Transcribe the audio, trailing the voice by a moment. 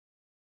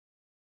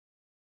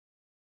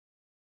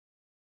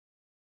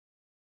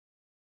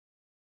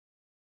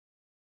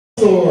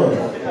Store.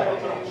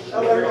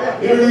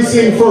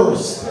 Introducing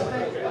first.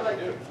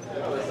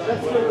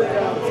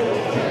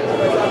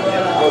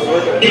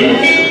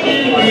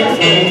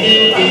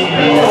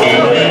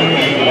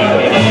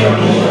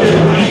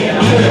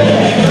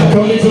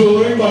 Coming to the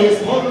ring by his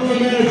partner and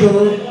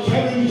manager,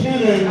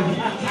 Kevin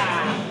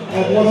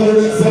at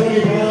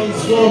 170 pounds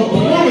from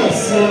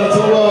Plymouth,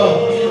 Manitoba.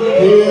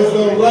 He is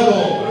the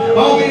Rebel,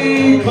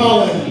 Bobby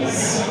Collins.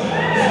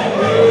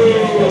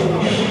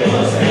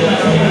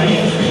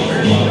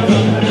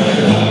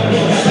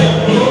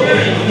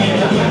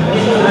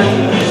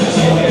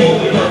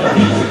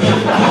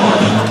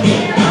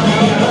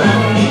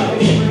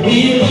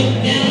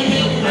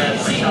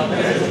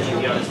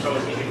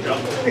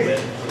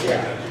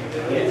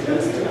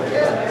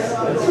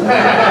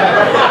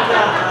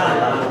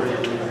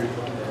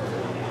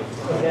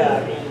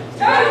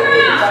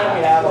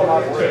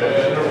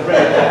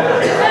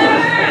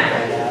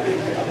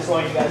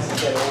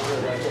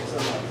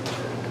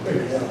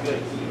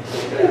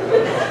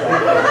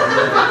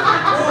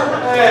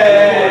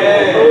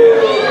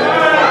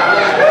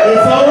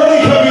 It's already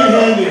coming in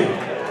handy.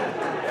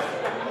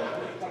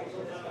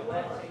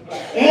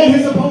 And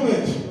his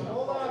opponent.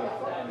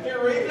 Can you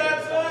read that,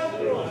 son?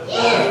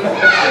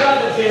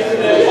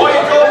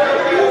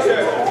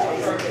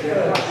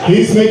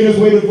 He's making his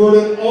way to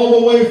Virden all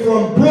the way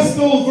from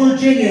Bristol,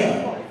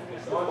 Virginia.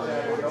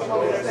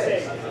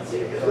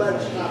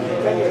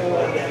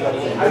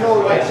 I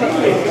know my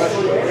teammates.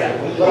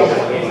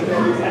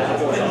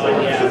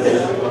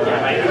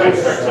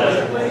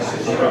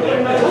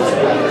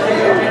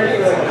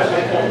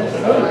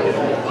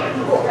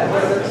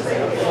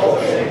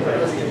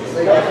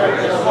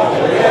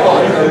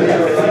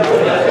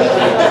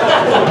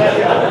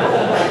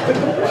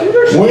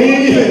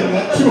 Weighing in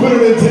at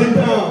 210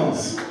 pounds.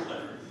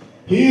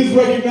 He is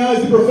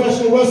recognized in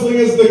professional wrestling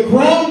as the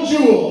crown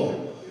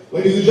jewel.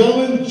 Ladies and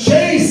gentlemen,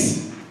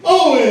 Chase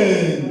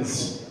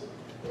Owens.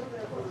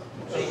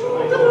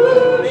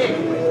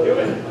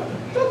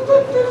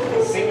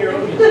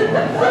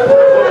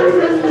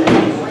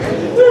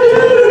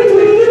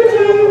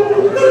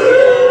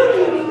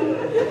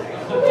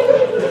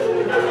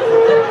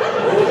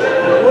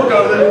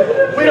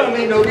 We don't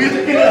need no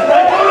music in this.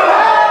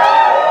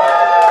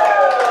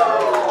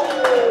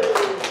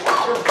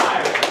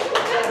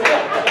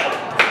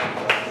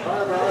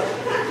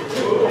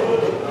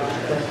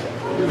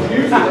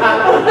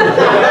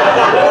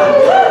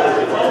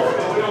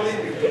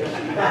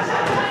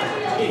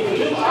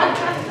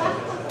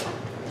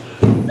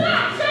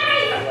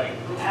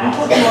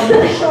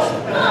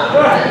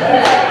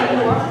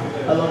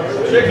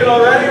 Chicken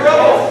already,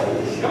 Rebel?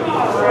 Come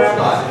on,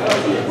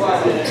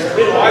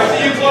 I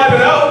see you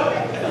climbing out.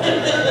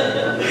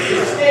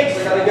 Snakes, I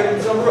gotta give him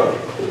some room.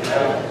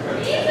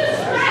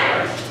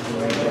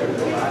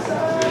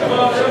 Come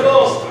on,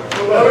 Rebels.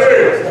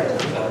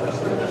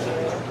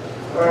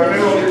 Alright,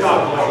 maybe we'll be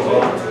talking about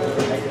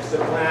the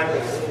plan.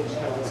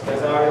 This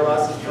guy's already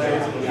lost his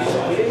plans.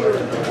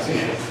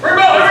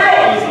 Rebel, here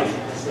we go!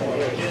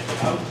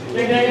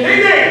 Ding,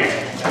 ding, ding!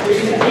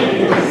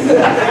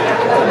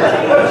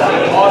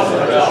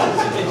 Awesome bell.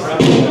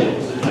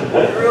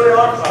 You really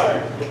are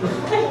tired.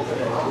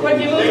 What,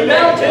 you lose the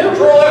bell too?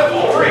 Control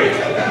F3.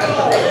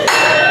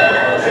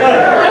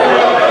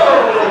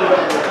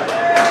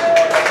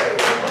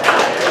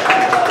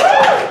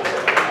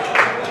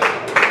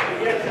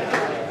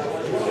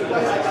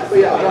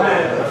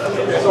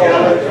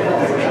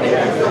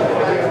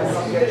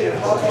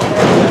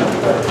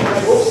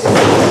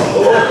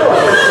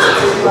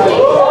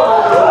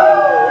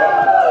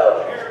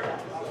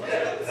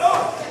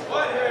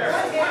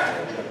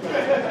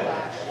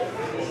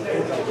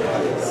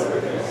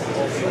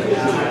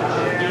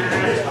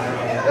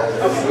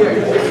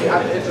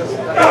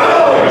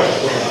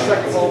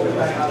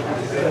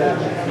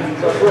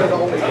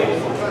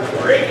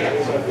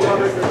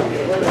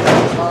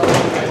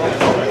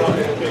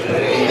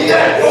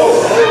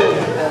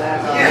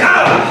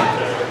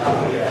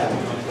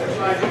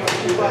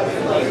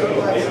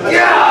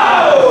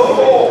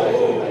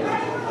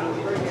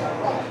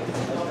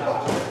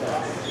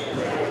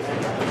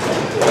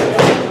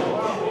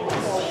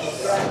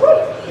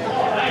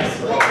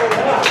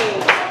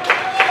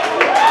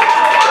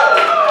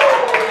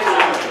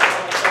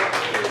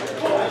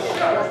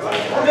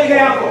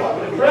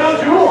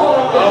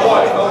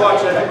 I'll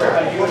watch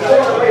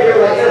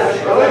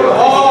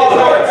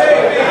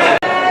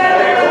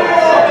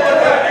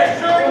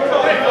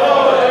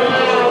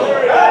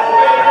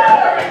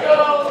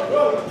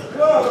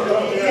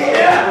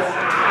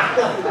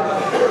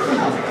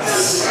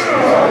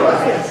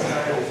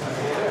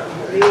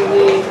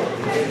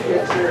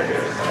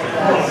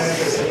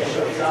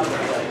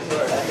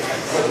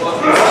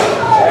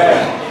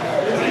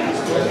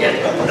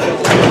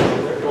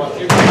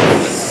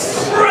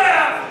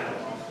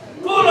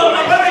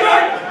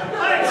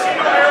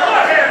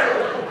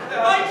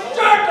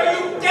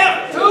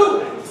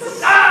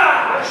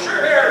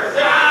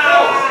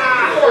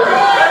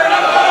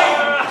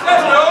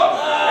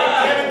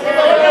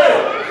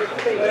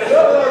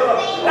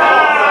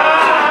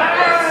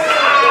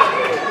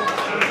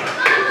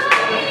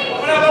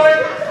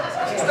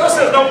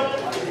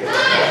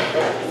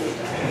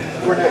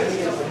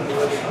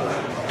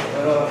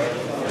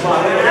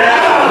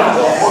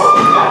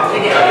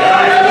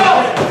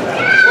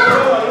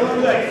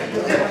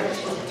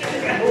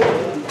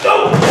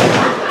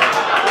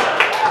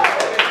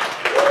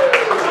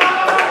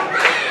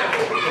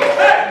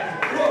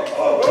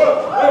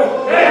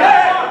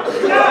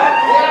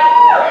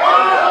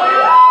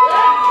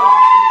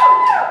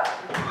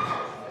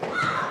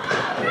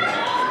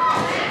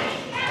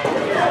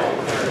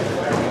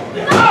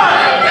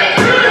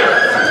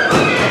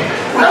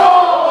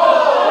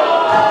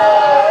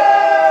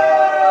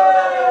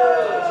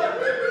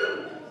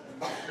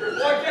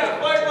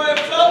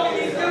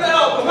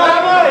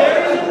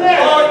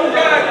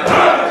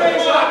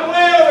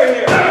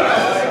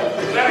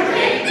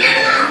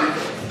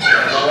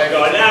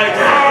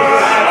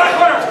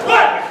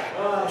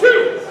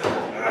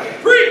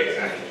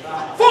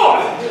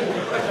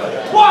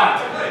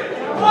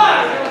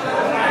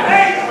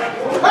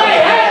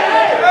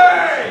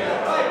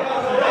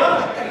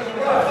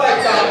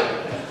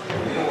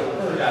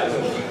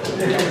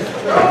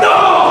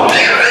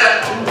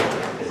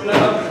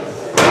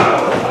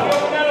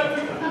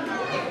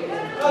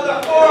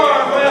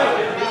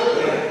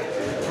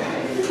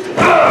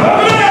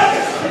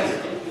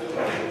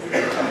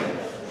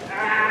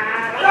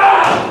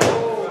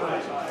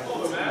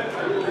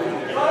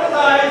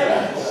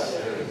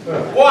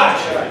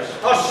Watch.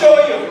 I'll show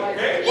you.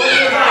 Okay? What is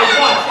your eyes?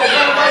 Watch. You're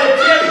gonna fight a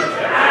Jimmy.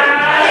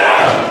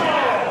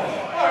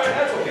 All right,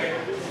 that's okay.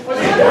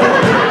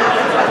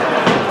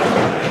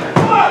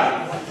 Come on.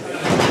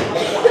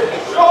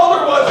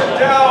 Shoulder wasn't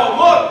down.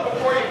 Look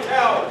before you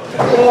count.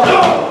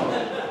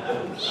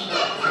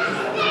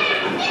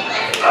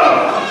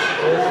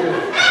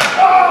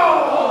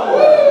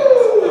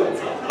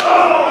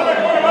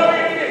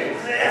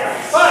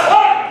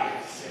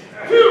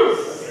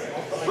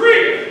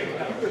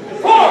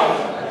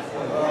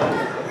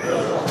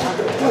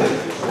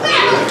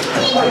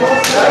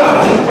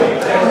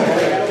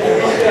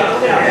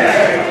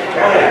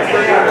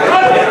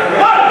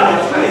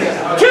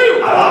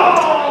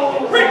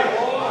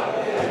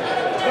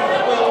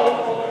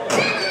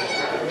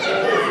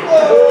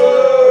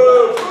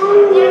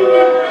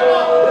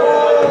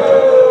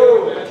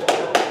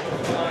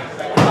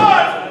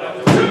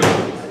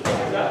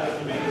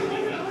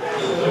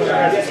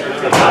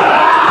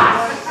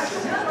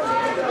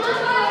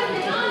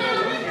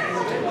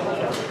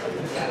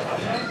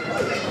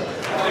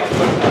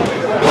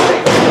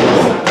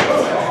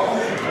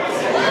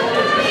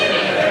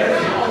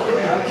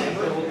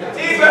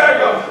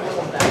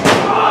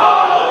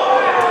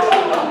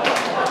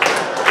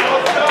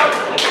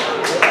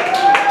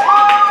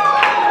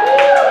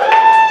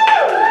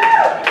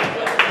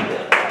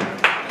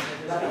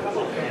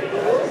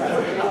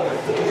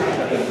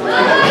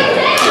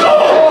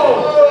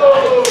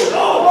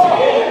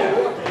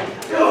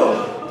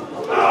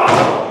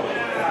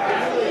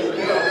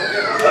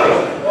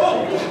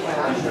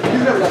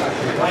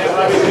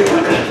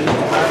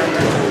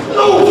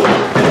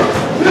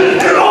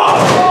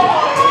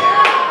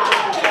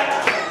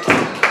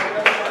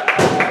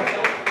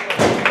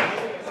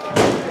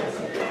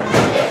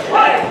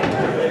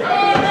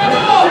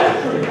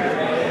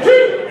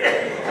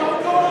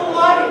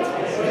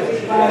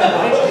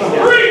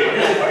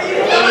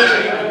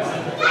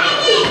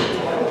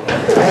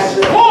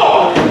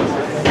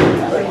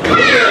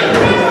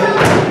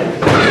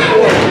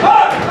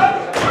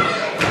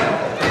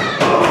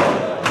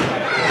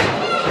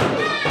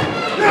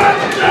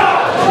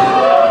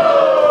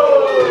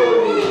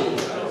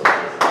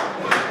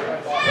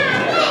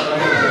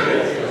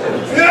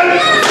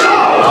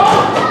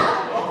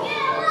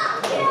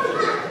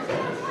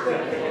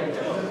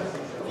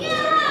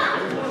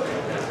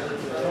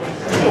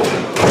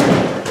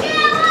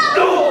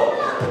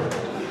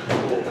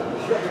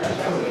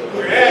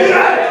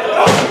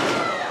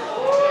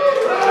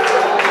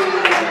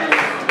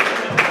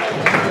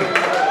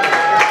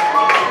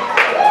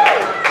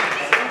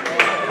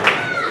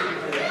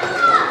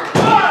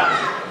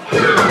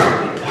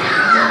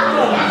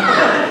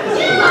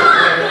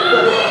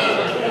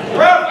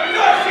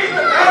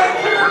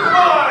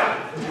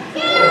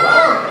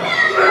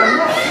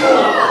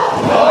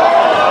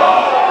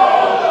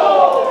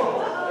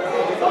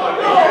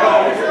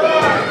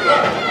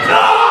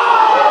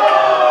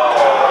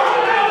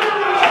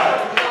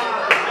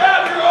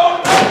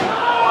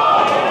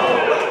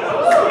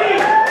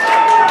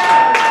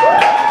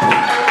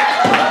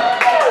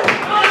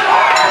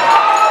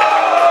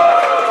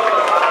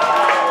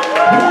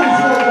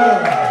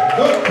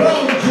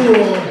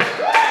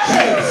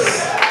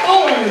 Chase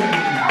Owens.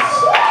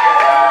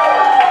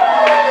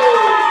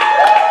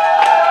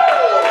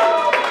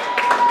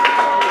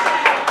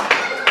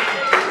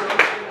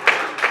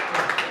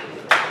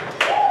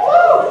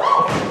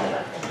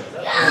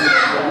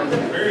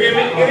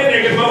 Get in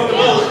there, get both the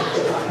bulls.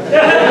 No,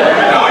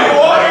 you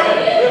want it.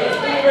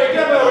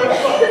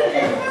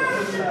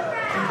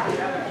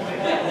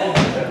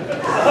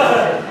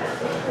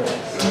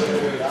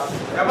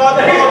 How about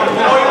the hand?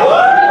 No, you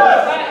want it.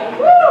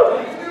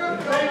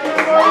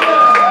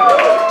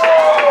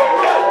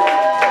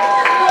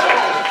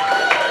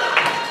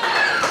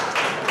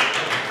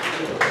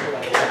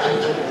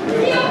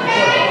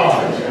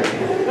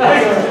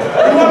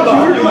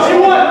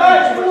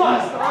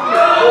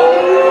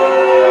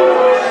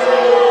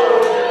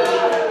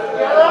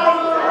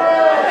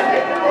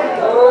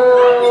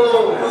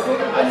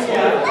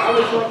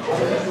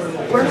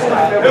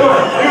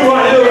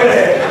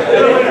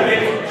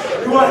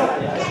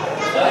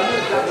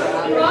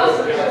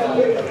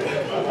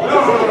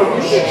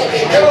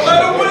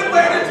 Let him